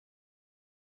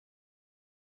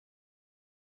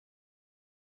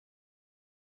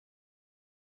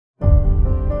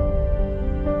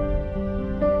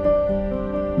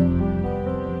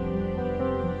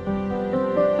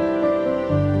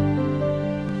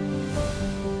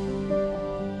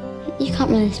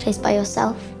can't run this place by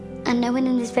yourself, and no one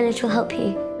in this village will help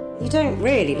you. You don't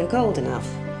really look old enough.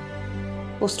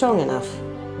 Or strong enough.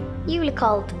 You look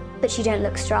old, but you don't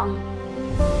look strong.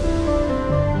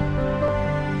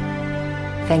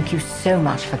 Thank you so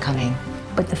much for coming.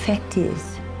 But the fact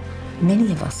is,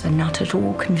 many of us are not at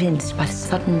all convinced by the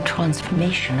sudden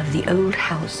transformation of the old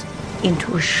house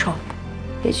into a shop.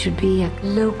 It should be a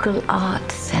local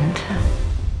art center.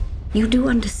 You do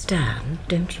understand,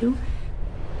 don't you?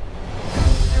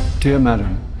 Dear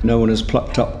Madam, no one has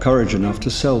plucked up courage enough to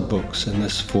sell books in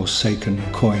this forsaken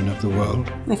coin of the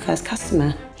world. My first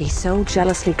customer. He so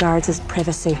jealously guards his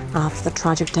privacy after the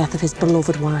tragic death of his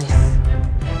beloved wife.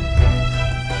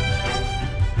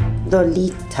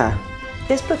 Lolita.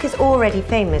 This book is already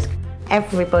famous.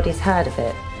 Everybody's heard of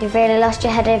it. You've really lost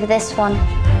your head over this one.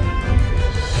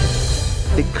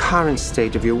 The current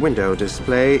state of your window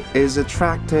display is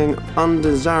attracting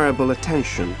undesirable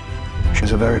attention.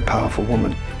 She's a very powerful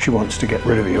woman. She wants to get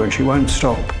rid of you and she won't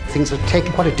stop. Things have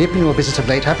taken quite a dip in your business of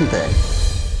late, haven't they?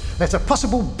 There's a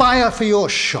possible buyer for your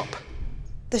shop.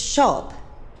 The shop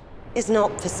is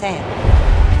not for sale.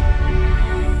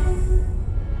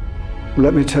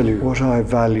 Let me tell you what I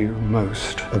value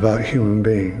most about human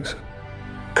beings.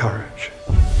 Courage.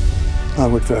 I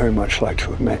would very much like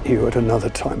to have met you at another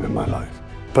time in my life,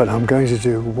 but I'm going to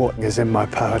do what is in my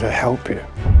power to help you.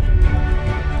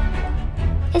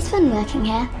 It's fun working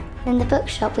here, in the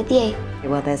bookshop with you.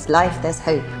 Well, there's life, there's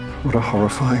hope. What a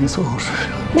horrifying thought.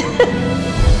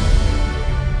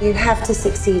 You have to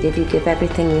succeed if you give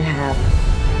everything you have.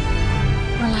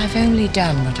 Well, I've only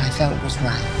done what I felt was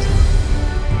right.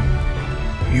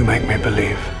 You make me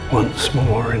believe once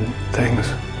more in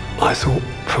things I thought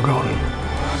forgotten.